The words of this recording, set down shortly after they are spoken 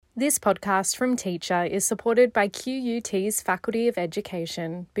This podcast from Teacher is supported by QUT's Faculty of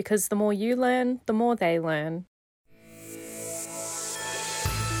Education, because the more you learn, the more they learn.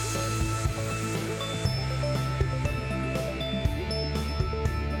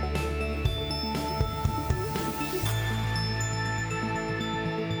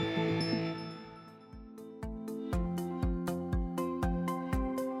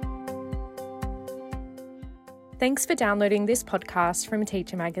 Thanks for downloading this podcast from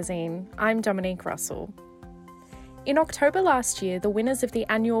Teacher Magazine. I'm Dominique Russell. In October last year, the winners of the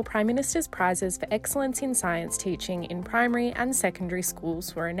annual Prime Minister's Prizes for Excellence in Science Teaching in primary and secondary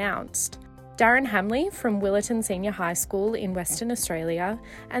schools were announced. Darren Hamley from Willetton Senior High School in Western Australia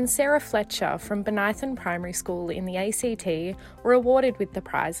and Sarah Fletcher from Benithon Primary School in the ACT were awarded with the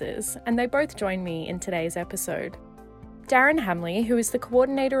prizes, and they both join me in today's episode. Darren Hamley, who is the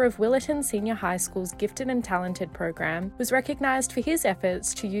coordinator of Willetton Senior High School's Gifted and Talented program, was recognised for his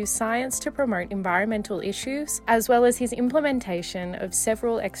efforts to use science to promote environmental issues, as well as his implementation of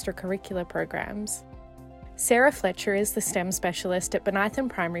several extracurricular programs. Sarah Fletcher is the STEM specialist at Benithon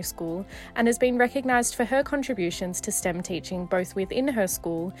Primary School and has been recognised for her contributions to STEM teaching both within her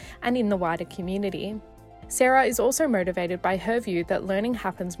school and in the wider community. Sarah is also motivated by her view that learning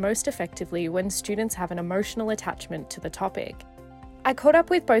happens most effectively when students have an emotional attachment to the topic. I caught up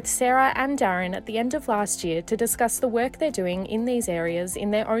with both Sarah and Darren at the end of last year to discuss the work they're doing in these areas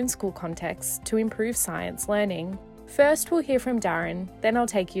in their own school contexts to improve science learning. First, we'll hear from Darren, then I'll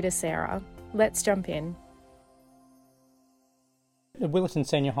take you to Sarah. Let's jump in. At Willetton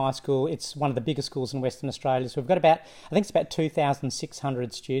Senior High School, it's one of the biggest schools in Western Australia. So we've got about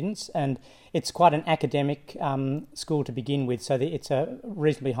 2,600 students, and it's quite an academic school to begin with. So it's a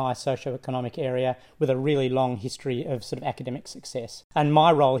reasonably high socio-economic area with a really long history of sort of academic success. And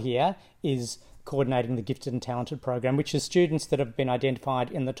my role here is coordinating the Gifted and Talented program, which is students that have been identified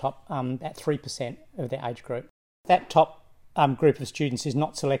in the top at 3% of their age group. That top group of students is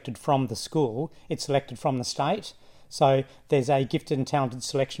not selected from the school, it's selected from the state. So there's a Gifted and Talented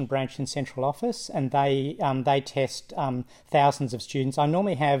Selection branch in Central Office, and they test thousands of students. I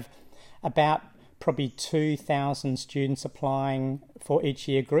normally have about probably 2,000 students applying for each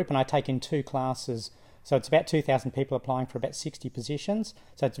year group, and I take in 2 classes. So it's about 2,000 people applying for about 60 positions.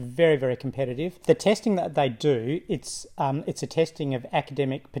 So it's very, very competitive. The testing that they do, it's a testing of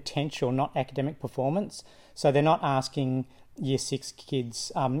academic potential, not academic performance. So they're not asking Year 6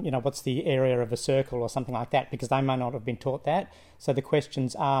 kids, what's the area of a circle or something like that, because they may not have been taught that. So the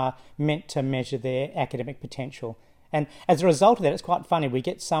questions are meant to measure their academic potential. And as a result of that, it's quite funny. We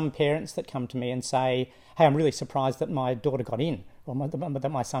get some parents that come to me and say, hey, I'm really surprised that my daughter got in, or that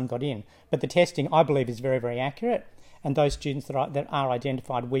my son got in. But the testing, I believe, is very, very accurate. And those students that are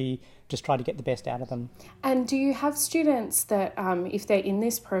identified, we just try to get the best out of them. And do you have students that, if they're in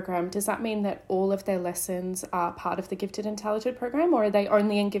this program, does that mean that all of their lessons are part of the Gifted and Talented program, or are they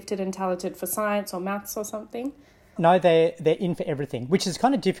only in Gifted and Talented for science or maths or something? No, they're in for everything, which is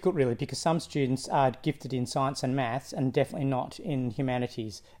kind of difficult really, because some students are gifted in science and maths and definitely not in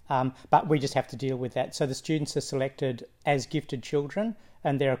humanities. But we just have to deal with that. So the students are selected as gifted children,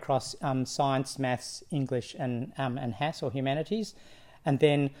 and they're across science, maths, English and HAS or humanities. And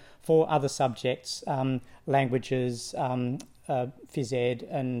then for other subjects, languages, phys ed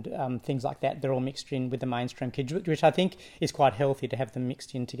and things like that, they're all mixed in with the mainstream kids, which I think is quite healthy to have them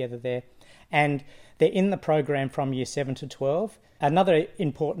mixed in together there. And they're in the program from year 7 to 12. Another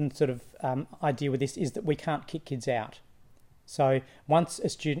important sort of idea with this is that we can't kick kids out. So once a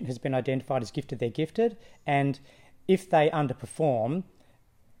student has been identified as gifted, they're gifted. And if they underperform,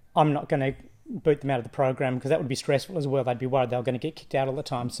 I'm not going to boot them out of the program, because that would be stressful as well. They'd be worried they were going to get kicked out all the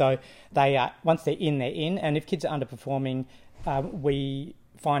time. So once they're in, they're in. And if kids are underperforming, we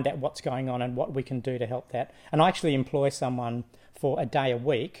find out what's going on and what we can do to help that. And I actually employ someone for a day a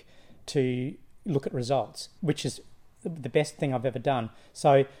week to look at results, which is the best thing I've ever done.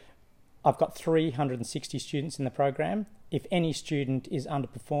 So I've got 360 students in the program. If any student is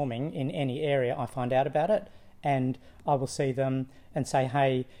underperforming in any area, I find out about it, and I will see them and say,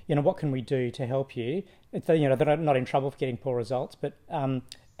 hey, what can we do to help you? They're not in trouble for getting poor results, but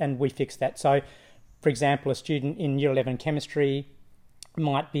and we fix that. So, for example, a student in Year 11 chemistry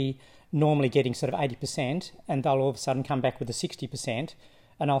might be normally getting sort of 80%, and they'll all of a sudden come back with a 60%,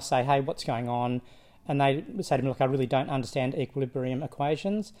 and I'll say, hey, what's going on? And they say to me, look, I really don't understand equilibrium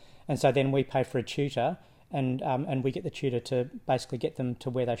equations. And so then we pay for a tutor, and we get the tutor to basically get them to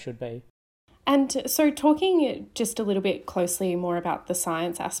where they should be. And so talking just a little bit closely more about the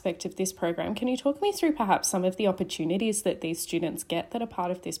science aspect of this program, can you talk me through perhaps some of the opportunities that these students get that are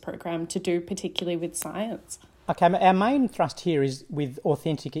part of this program to do particularly with science? Okay, our main thrust here is with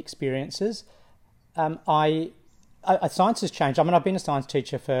authentic experiences. Science has changed. I mean, I've been a science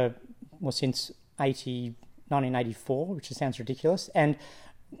teacher since 1984, which sounds ridiculous. And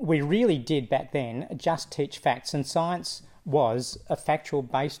we really did back then just teach facts, and science was a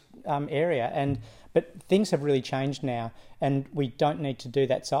factual-based area. But things have really changed now, and we don't need to do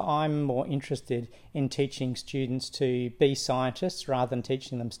that. So I'm more interested in teaching students to be scientists rather than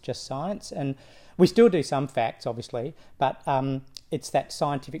teaching them just science. And we still do some facts, obviously, but it's that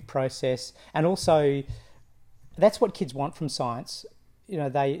scientific process. And also, that's what kids want from science. You know,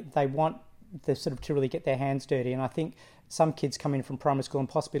 they want to really get their hands dirty. And I think some kids come in from primary school and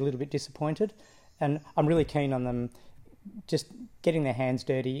possibly a little bit disappointed. And I'm really keen on them just getting their hands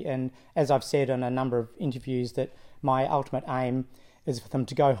dirty. And as I've said on a number of interviews, that my ultimate aim is for them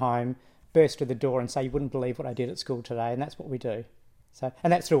to go home, burst through the door and say, "You wouldn't believe what I did at school today." And that's what we do.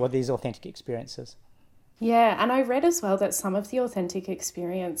 And that's through all these authentic experiences. Yeah, and I read as well that some of the authentic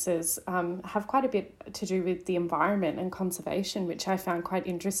experiences have quite a bit to do with the environment and conservation, which I found quite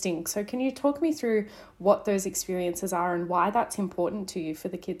interesting. So can you talk me through what those experiences are and why that's important to you for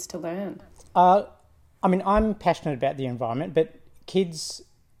the kids to learn? I mean, I'm passionate about the environment, but kids,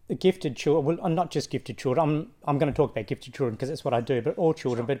 gifted children, well, not just gifted children, I'm going to talk about gifted children because that's what I do, but all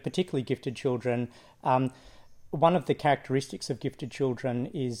children, but particularly gifted children. One of the characteristics of gifted children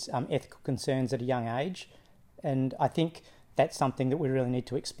is ethical concerns at a young age, and I think that's something that we really need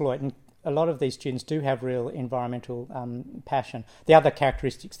to exploit. And a lot of these students do have real environmental passion. The other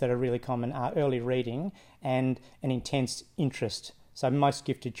characteristics that are really common are early reading and an intense interest. So most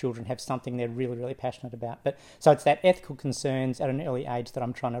gifted children have something they're really, really passionate about. So it's that ethical concerns at an early age that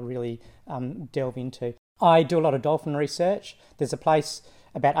I'm trying to really delve into. I do a lot of dolphin research. There's a place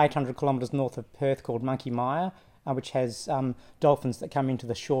about 800 kilometres north of Perth called Monkey Mia, which has dolphins that come into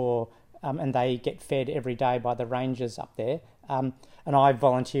the shore and they get fed every day by the rangers up there. And I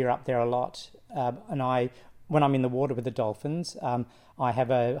volunteer up there a lot. When I'm in the water with the dolphins, I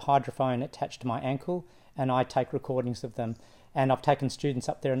have a hydrophone attached to my ankle and I take recordings of them. And I've taken students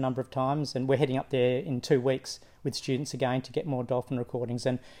up there a number of times, and we're heading up there in 2 weeks with students again to get more dolphin recordings.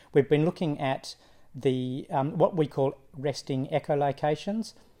 And we've been looking at the what we call resting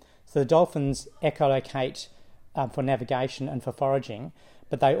echolocations. So the dolphins echolocate for navigation and for foraging,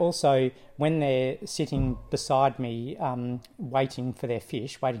 but they also, when they're sitting beside me waiting for their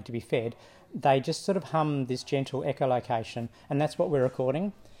fish, waiting to be fed, they just sort of hum this gentle echolocation, and that's what we're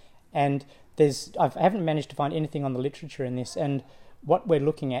recording. And I haven't managed to find anything on the literature in this, and what we're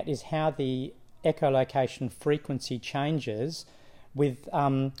looking at is how the echolocation frequency changes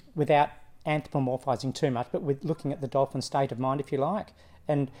without anthropomorphizing too much, but with looking at the dolphin state of mind, if you like.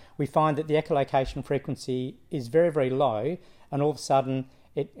 And we find that the echolocation frequency is very, very low, and all of a sudden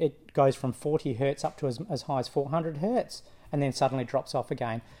it goes from 40 hertz up to as high as 400 hertz, and then suddenly drops off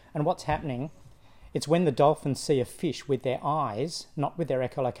again. And what's happening, it's when the dolphins see a fish with their eyes, not with their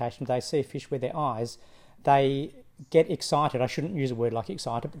echolocation, they see a fish with their eyes, they get excited. I shouldn't use a word like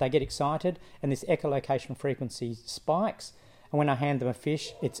excited, but they get excited, and this echolocation frequency spikes. And when I hand them a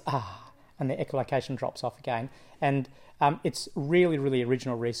fish, it's and the echolocation drops off again. And it's really, really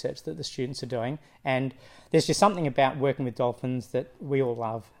original research that the students are doing. And there's just something about working with dolphins that we all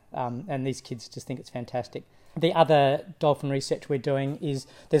love. And these kids just think it's fantastic. The other dolphin research we're doing is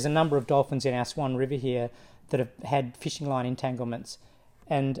there's a number of dolphins in our Swan River here that have had fishing line entanglements.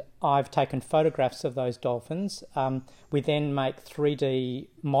 And I've taken photographs of those dolphins. We then make 3D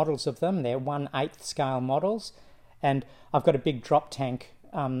models of them. They're 1/8 scale models. And I've got a big drop tank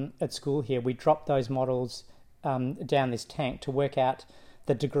at school here. We drop those models down this tank to work out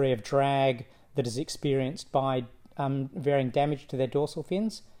the degree of drag that is experienced by varying damage to their dorsal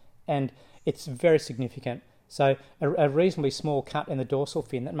fins. And it's very significant. So a reasonably small cut in the dorsal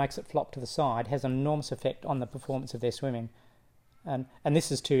fin that makes it flop to the side has an enormous effect on the performance of their swimming. And this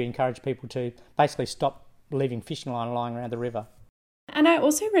is to encourage people to basically stop leaving fishing line lying around the river. And I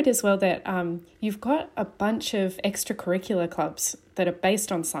also read as well that you've got a bunch of extracurricular clubs that are based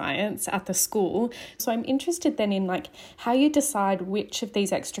on science at the school. So I'm interested then in how you decide which of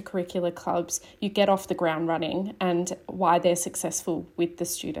these extracurricular clubs you get off the ground running and why they're successful with the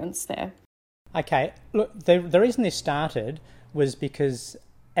students there. Okay, look, the reason this started was because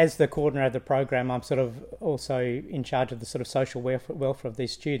as the coordinator of the program, I'm sort of also in charge of the sort of social welfare of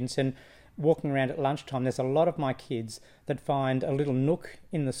these students. And walking around at lunchtime, there's a lot of my kids that find a little nook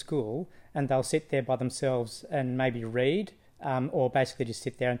in the school and they'll sit there by themselves and maybe read or basically just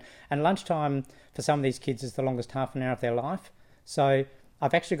sit there. And lunchtime for some of these kids is the longest half an hour of their life. So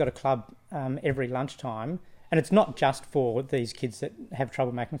I've actually got a club every lunchtime. And it's not just for these kids that have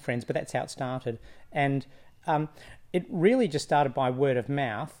trouble making friends, but that's how it started. And It really just started by word of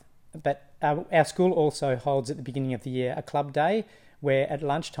mouth, but our school also holds at the beginning of the year a club day where at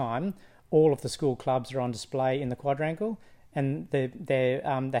lunchtime all of the school clubs are on display in the quadrangle, and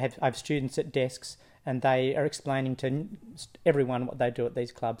I have students at desks and they are explaining to everyone what they do at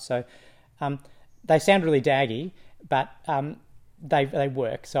these clubs. So they sound really daggy, but they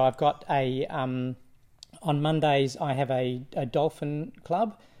work. So I've got on Mondays I have a dolphin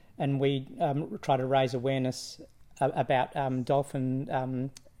club, and we try to raise awareness about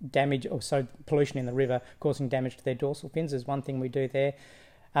dolphin damage, or so pollution in the river causing damage to their dorsal fins is one thing we do there.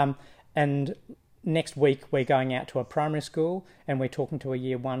 And next week we're going out to a primary school and we're talking to a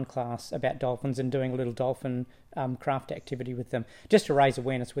Year 1 class about dolphins and doing a little dolphin craft activity with them, just to raise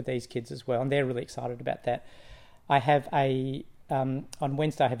awareness with these kids as well, and they're really excited about that. I have on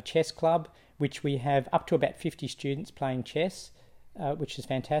Wednesday I have a chess club, which we have up to about 50 students playing chess, which is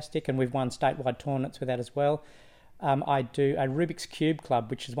fantastic, and we've won statewide tournaments with that as well. I do a Rubik's Cube club,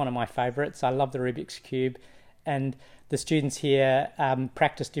 which is one of my favourites. I love the Rubik's Cube, and the students here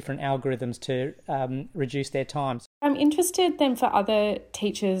practice different algorithms to reduce their times. I'm interested then for other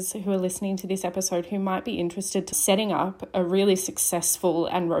teachers who are listening to this episode who might be interested to setting up a really successful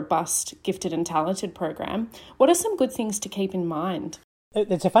and robust gifted and talented program. What are some good things to keep in mind?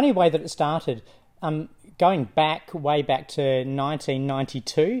 It's a funny way that it started. Going way back to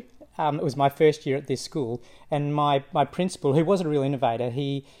 1992, it was my first year at this school, and my principal, who was a real innovator,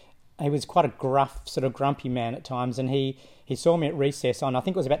 he was quite a gruff, sort of grumpy man at times, and he saw me at recess on, I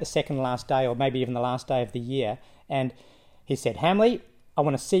think it was about the second last day or maybe even the last day of the year, and he said, "Hamley, I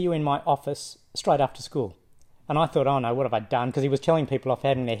want to see you in my office straight after school." And I thought, oh no, what have I done? Because he was telling people off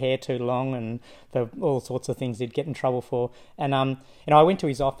having their hair too long and for all sorts of things they'd get in trouble for. And I went to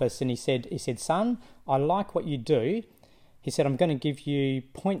his office and he said, "Son, I like what you do." He said, "I'm going to give you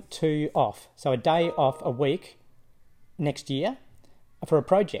 0.2 off, so a day off a week next year for a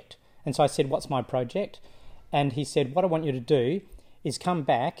project." And so I said, "What's my project?" And he said, "What I want you to do is come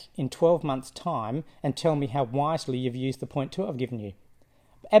back in 12 months' time and tell me how wisely you've used the 0.2 I've given you."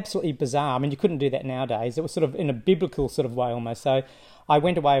 Absolutely bizarre. I mean, you couldn't do that nowadays. It was sort of in a biblical sort of way almost. So I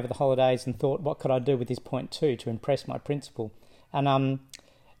went away over the holidays and thought, what could I do with this 0.2 to impress my principal? And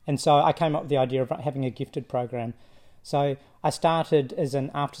so I came up with the idea of having a gifted program. So I started as an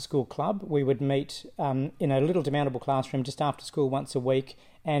after-school club. We would meet in a little demountable classroom just after school once a week.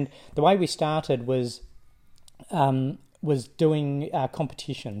 And the way we started was doing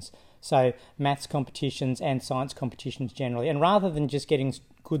competitions. So maths competitions and science competitions generally. And rather than just getting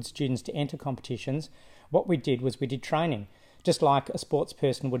good students to enter competitions, what we did was we did training. Just like a sports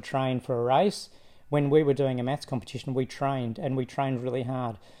person would train for a race, when we were doing a maths competition, we trained, and we trained really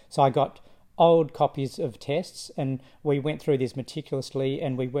hard. So I got old copies of tests and we went through this meticulously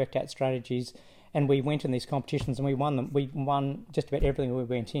and we worked out strategies and we went in these competitions and we won them. We won just about everything we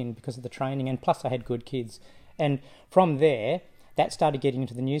went in because of the training, and plus I had good kids. And from there, that started getting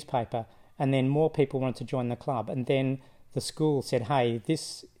into the newspaper, and then more people wanted to join the club. And then the school said, "Hey,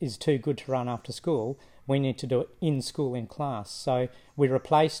 this is too good to run after school. We need to do it in school, in class." So we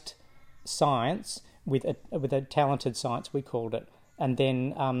replaced science with a talented science, we called it. And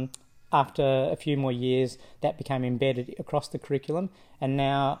then after a few more years, that became embedded across the curriculum. And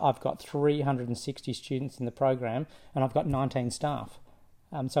now I've got 360 students in the program, and I've got 19 staff.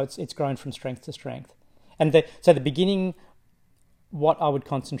 So it's grown from strength to strength. And so the beginning, what I would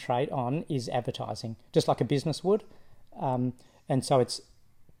concentrate on is advertising, just like a business would. And so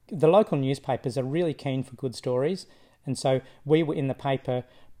the local newspapers are really keen for good stories. And so we were in the paper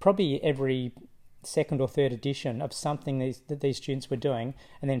probably every second or third edition of something that these students were doing.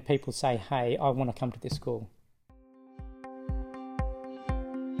 And then people say, "Hey, I want to come to this school."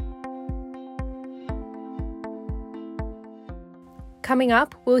 Coming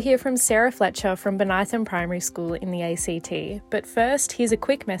up, we'll hear from Sarah Fletcher from Bonython Primary School in the ACT. But first, here's a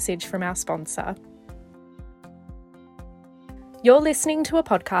quick message from our sponsor. You're listening to a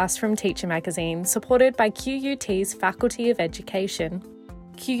podcast from Teacher Magazine, supported by QUT's Faculty of Education.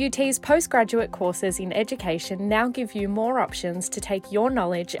 QUT's postgraduate courses in education now give you more options to take your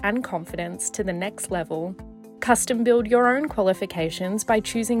knowledge and confidence to the next level. Custom build your own qualifications by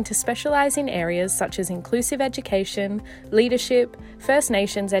choosing to specialise in areas such as inclusive education, leadership, First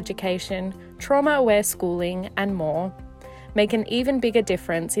Nations education, trauma-aware schooling, and more. Make an even bigger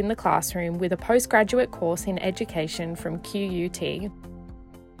difference in the classroom with a postgraduate course in education from QUT.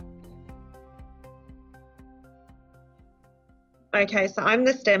 Okay, so I'm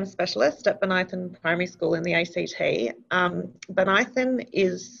the STEM specialist at Benithan Primary School in the ACT. Benithan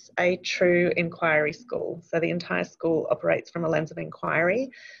is a true inquiry school. So the entire school operates from a lens of inquiry.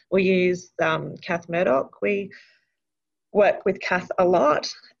 We use Kath Murdoch. We work with Kath a lot.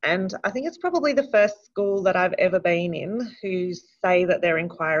 And I think it's probably the first school that I've ever been in who say that they're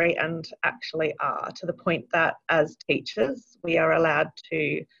inquiry and actually are, to the point that as teachers, we are allowed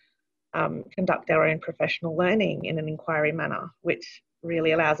to conduct our own professional learning in an inquiry manner, which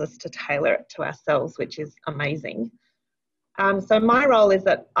really allows us to tailor it to ourselves, which is amazing. So my role is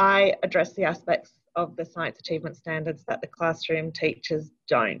that I address the aspects of the science achievement standards that the classroom teachers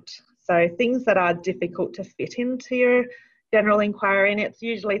don't. So things that are difficult to fit into your general inquiry, and it's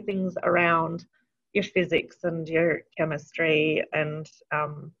usually things around your physics and your chemistry and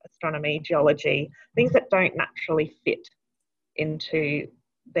astronomy, geology, things that don't naturally fit into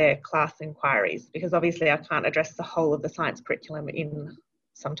their class inquiries, because obviously I can't address the whole of the science curriculum in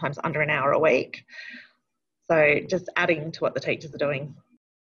sometimes under an hour a week. So just adding to what the teachers are doing.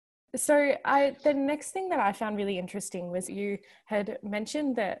 So the next thing that I found really interesting was you had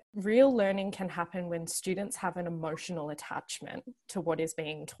mentioned that real learning can happen when students have an emotional attachment to what is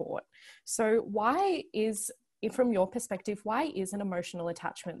being taught. So from your perspective, why is an emotional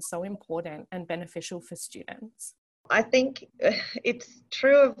attachment so important and beneficial for students? I think it's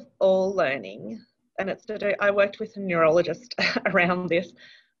true of all learning, and I worked with a neurologist around this,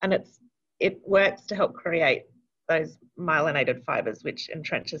 and it works to help create those myelinated fibers, which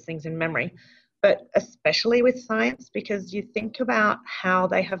entrenches things in memory, but especially with science, because you think about how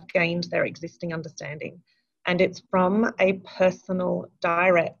they have gained their existing understanding, and it's from a personal,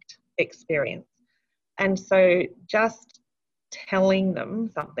 direct experience. And so just telling them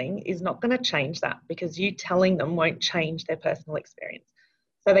something is not going to change that, because you telling them won't change their personal experience.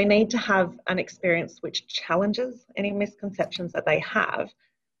 So they need to have an experience which challenges any misconceptions that they have,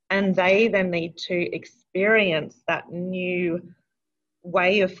 and they then need to experience that new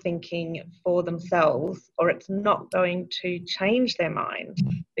way of thinking for themselves, or it's not going to change their mind,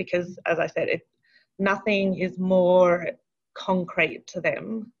 because as I said, nothing is more concrete to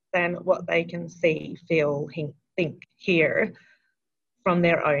them than what they can see, feel, think, hear from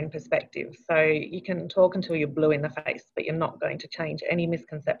their own perspective. So you can talk until you're blue in the face, but you're not going to change any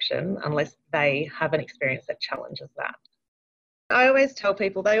misconception unless they have an experience that challenges that. I always tell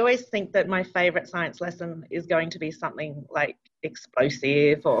people, they always think that my favourite science lesson is going to be something like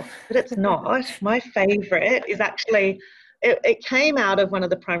explosive, but it's not. My favourite is actually, it came out of one of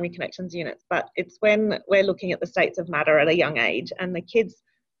the primary connections units, but it's when we're looking at the states of matter at a young age, and the kids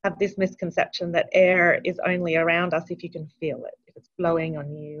have this misconception that air is only around us if you can feel it, if it's blowing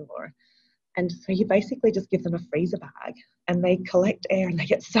on you, and so you basically just give them a freezer bag and they collect air and they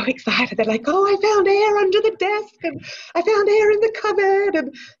get so excited. They're like, oh, I found air under the desk and I found air in the cupboard.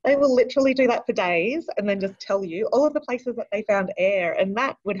 And they will literally do that for days and then just tell you all of the places that they found air. And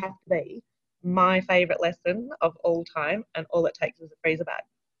that would have to be my favourite lesson of all time. And all it takes is a freezer bag.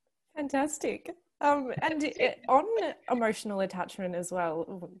 Fantastic. On emotional attachment as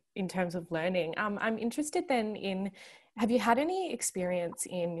well, in terms of learning, I'm interested then in, have you had any experience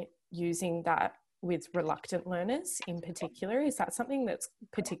in using that with reluctant learners in particular? Is that something that's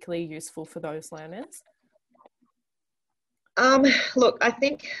particularly useful for those learners? Look, I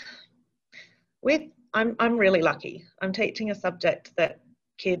think I'm really lucky. I'm teaching a subject that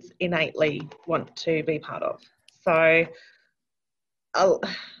kids innately want to be part of. So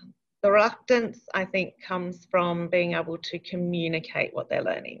the reluctance, I think, comes from being able to communicate what they're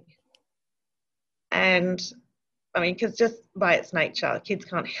learning. And I mean, because just by its nature, kids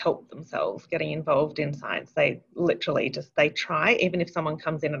can't help themselves getting involved in science. They literally they try, even if someone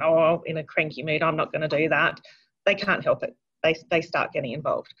comes in and, oh, in a cranky mood, I'm not going to do that. They can't help it. They start getting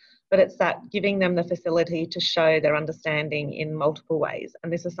involved. But it's that giving them the facility to show their understanding in multiple ways.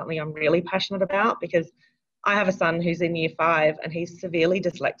 And this is something I'm really passionate about, because I have a son who's in year 5 and he's severely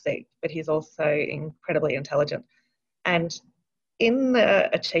dyslexic, but he's also incredibly intelligent. And in the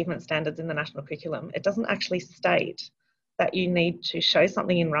achievement standards in the national curriculum, it doesn't actually state that you need to show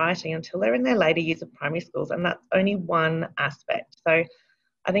something in writing until they're in their later years of primary schools, and that's only one aspect. So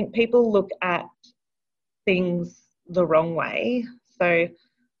I think people look at things the wrong way. So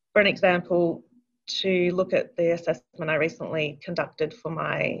for an example, to look at the assessment I recently conducted for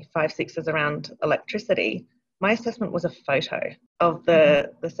my 5/6s around electricity, my assessment was a photo of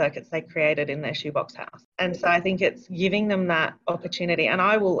the circuits they created in their shoebox house. And so I think it's giving them that opportunity. And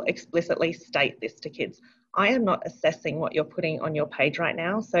I will explicitly state this to kids. I am not assessing what you're putting on your page right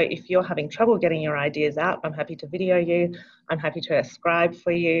now. So if you're having trouble getting your ideas out, I'm happy to video you. I'm happy to scribe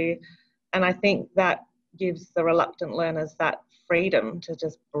for you. And I think that gives the reluctant learners that freedom to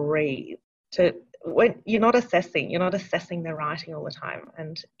just breathe, when you're not assessing their writing all the time.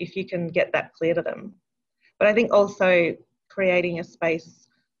 And if you can get that clear to them. But I think also creating a space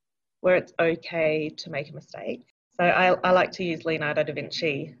where it's okay to make a mistake. So I like to use Leonardo da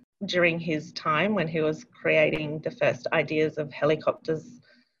Vinci. During his time when he was creating the first ideas of helicopters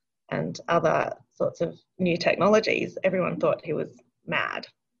and other sorts of new technologies, everyone thought he was mad,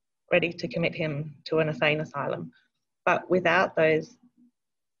 ready to commit him to an insane asylum. But without those,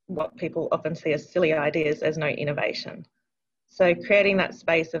 what people often see as silly ideas, there's no innovation. So creating that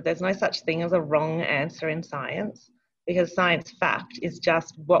space of there's no such thing as a wrong answer in science, because science fact is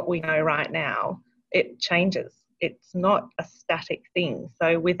just what we know right now. It changes. It's not a static thing.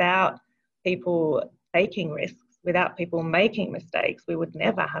 So without people taking risks, without people making mistakes, we would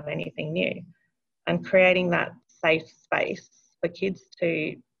never have anything new. And creating that safe space for kids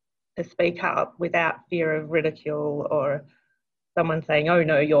to speak up without fear of ridicule or someone saying, oh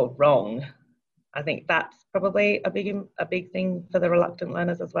no, you're wrong. I think that's probably a big thing for the reluctant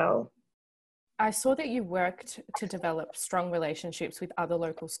learners as well. I saw that you worked to develop strong relationships with other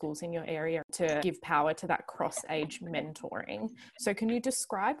local schools in your area to give power to that cross-age mentoring. So can you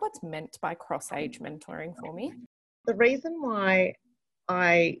describe what's meant by cross-age mentoring for me? The reason why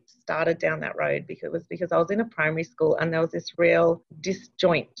I started down that road because I was in a primary school and there was this real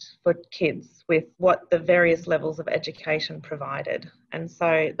disjoint for kids with what the various levels of education provided. And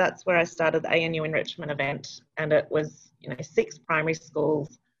so that's where I started the ANU enrichment event, and it was 6 primary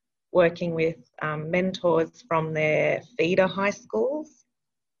schools working with mentors from their feeder high schools,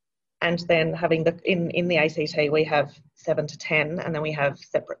 and then having in the ACT we have 7 to 10, and then we have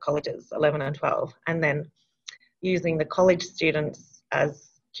separate colleges 11 and 12, and then using the college students as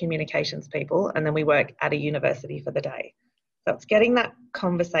communications people, and then we work at a university for the day. So it's getting that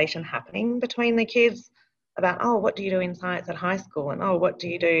conversation happening between the kids about, oh, what do you do in science at high school, and oh, what do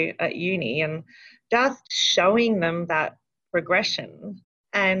you do at uni, and just showing them that progression.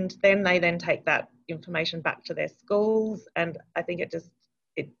 And then they take that information back to their schools. And I think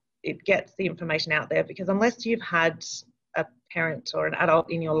it gets the information out there, because unless you've had a parent or an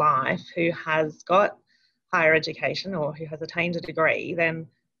adult in your life who has got higher education or who has attained a degree, then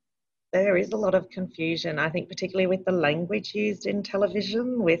there is a lot of confusion, I think, particularly with the language used in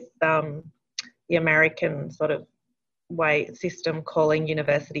television, with the American sort of system calling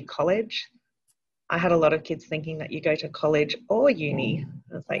university college. I had a lot of kids thinking that you go to college or uni.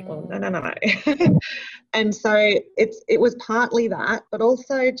 I was like, well, no. And so it was partly that, but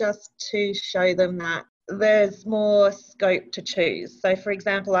also just to show them that there's more scope to choose. So, for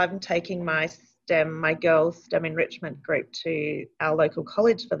example, I'm taking my girls' STEM enrichment group to our local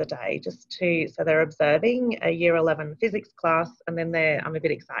college for the day, so they're observing a year 11 physics class, and then I'm a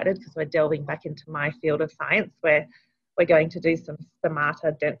bit excited because we're delving back into my field of science, where we're going to do some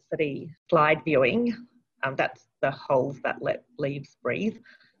stomata density slide viewing. That's the holes that let leaves breathe,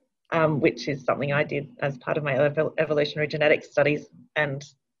 which is something I did as part of my evolutionary genetics studies, and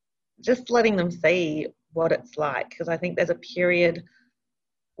just letting them see what it's like, because I think there's a period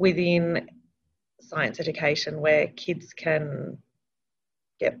within science education where kids can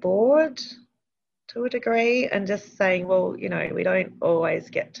get bored to a degree, and just saying, well, we don't always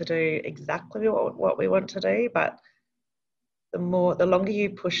get to do exactly what we want to do, but the longer you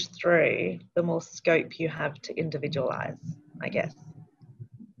push through, the more scope you have to individualize, I guess.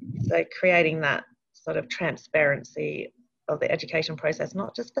 So creating that sort of transparency of the education process,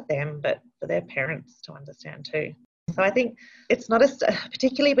 not just for them, but for their parents to understand too. So I think it's not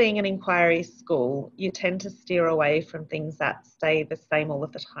particularly being an inquiry school, you tend to steer away from things that stay the same all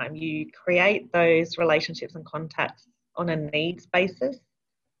of the time. You create those relationships and contacts on a needs basis,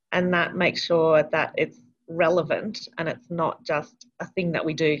 and that makes sure that it's relevant and it's not just a thing that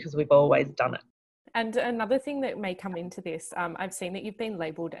we do because we've always done it. And another thing that may come into this, I've seen that you've been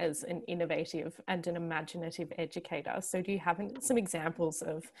labelled as an innovative and an imaginative educator. So do you have some examples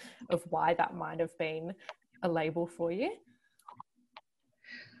of why that might have been a label for you?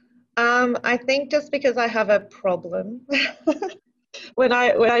 I think just because I have a problem. When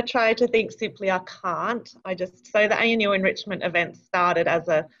I try to think simply, I can't. So the ANU enrichment event started as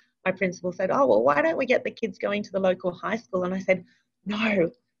my principal said, oh, well, why don't we get the kids going to the local high school? And I said, no,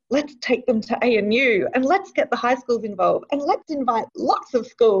 let's take them to ANU and let's get the high schools involved and let's invite lots of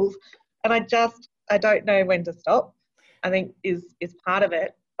schools. And I don't know when to stop, I think is part of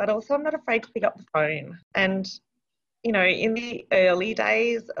it. But also I'm not afraid to pick up the phone. And, in the early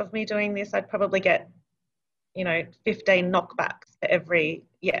days of me doing this, I'd probably get, 15 knockbacks for every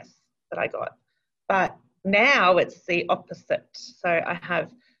yes that I got. But now it's the opposite. So I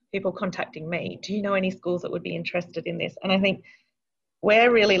have people contacting me. Do you know any schools that would be interested in this? And I think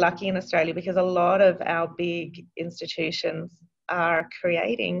we're really lucky in Australia because a lot of our big institutions are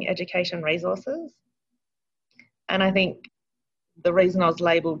creating education resources. And I think the reason I was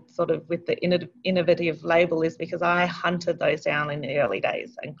labelled sort of with the innovative label is because I hunted those down in the early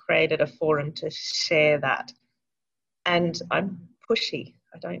days and created a forum to share that. And I'm pushy.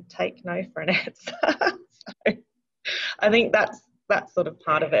 I don't take no for an answer. So I think that's sort of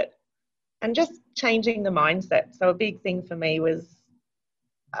part of it. And just changing the mindset. So a big thing for me was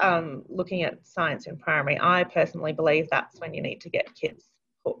looking at science in primary. I personally believe that's when you need to get kids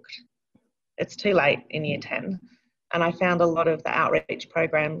hooked. It's too late in year 10. And I found a lot of the outreach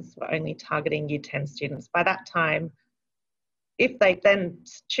programs were only targeting year 10 students. By that time, if they then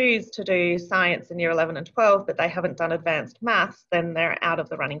choose to do science in year 11 and 12, but they haven't done advanced maths, then they're out of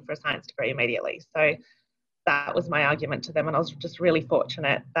the running for a science degree immediately. So that was my argument to them. And I was just really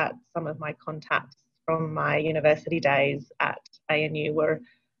fortunate that some of my contacts from my university days at ANU were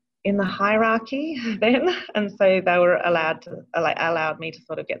in the hierarchy then. And so they were allowed me to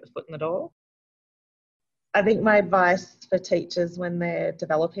sort of get the foot in the door. I think my advice for teachers when they're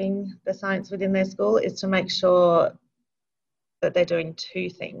developing the science within their school is to make sure that they're doing two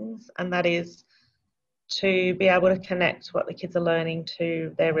things, and that is to be able to connect what the kids are learning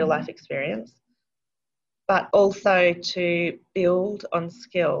to their real life experience, but also to build on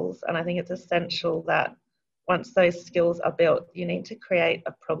skills. And I think it's essential that once those skills are built, you need to create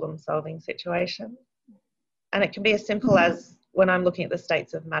a problem-solving situation. And it can be as simple as when I'm looking at the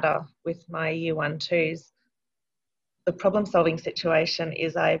states of matter with my year 1-2s, the problem-solving situation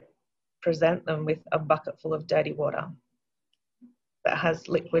is I present them with a bucket full of dirty water that has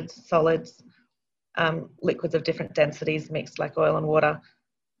liquids, solids, liquids of different densities mixed like oil and water.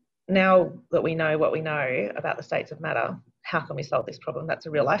 Now that we know what we know about the states of matter, how can we solve this problem? That's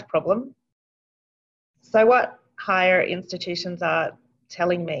a real life problem. So what higher institutions are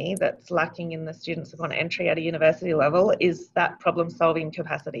telling me that's lacking in the students upon entry at a university level is that problem-solving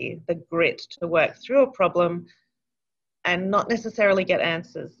capacity, the grit to work through a problem and not necessarily get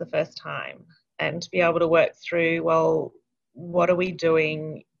answers the first time, and to be able to work through, well, what are we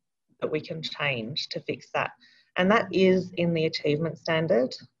doing that we can change to fix that? And that is in the achievement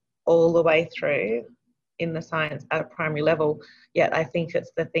standard all the way through in the science at a primary level. Yet I think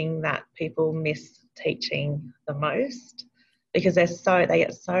it's the thing that people miss teaching the most, because they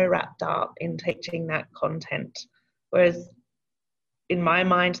get so wrapped up in teaching that content. Whereas in my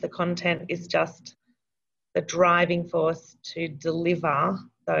mind, the content is just the driving force to deliver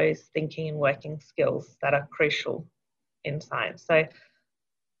those thinking and working skills that are crucial in science. So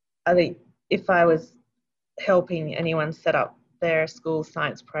I think if I was helping anyone set up their school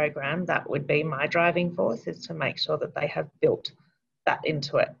science program, that would be my driving force, is to make sure that they have built that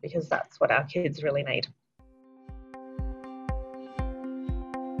into it, because that's what our kids really need.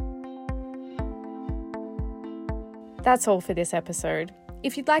 That's all for this episode.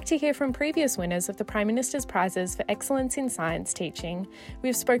 If you'd like to hear from previous winners of the Prime Minister's Prizes for Excellence in Science Teaching,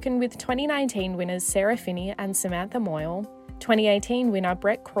 we've spoken with 2019 winners Sarah Finney and Samantha Moyle, 2018 winner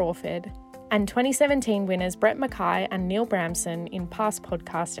Brett Crawford, and 2017 winners Brett Mackay and Neil Bramson in past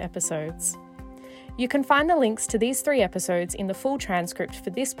podcast episodes. You can find the links to these 3 episodes in the full transcript for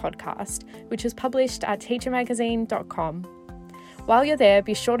this podcast, which is published at teachermagazine.com. While you're there,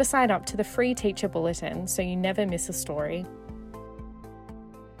 be sure to sign up to the free Teacher Bulletin so you never miss a story.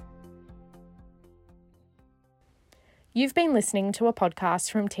 You've been listening to a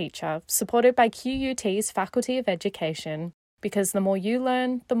podcast from Teacher, supported by QUT's Faculty of Education, because the more you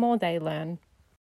learn, the more they learn.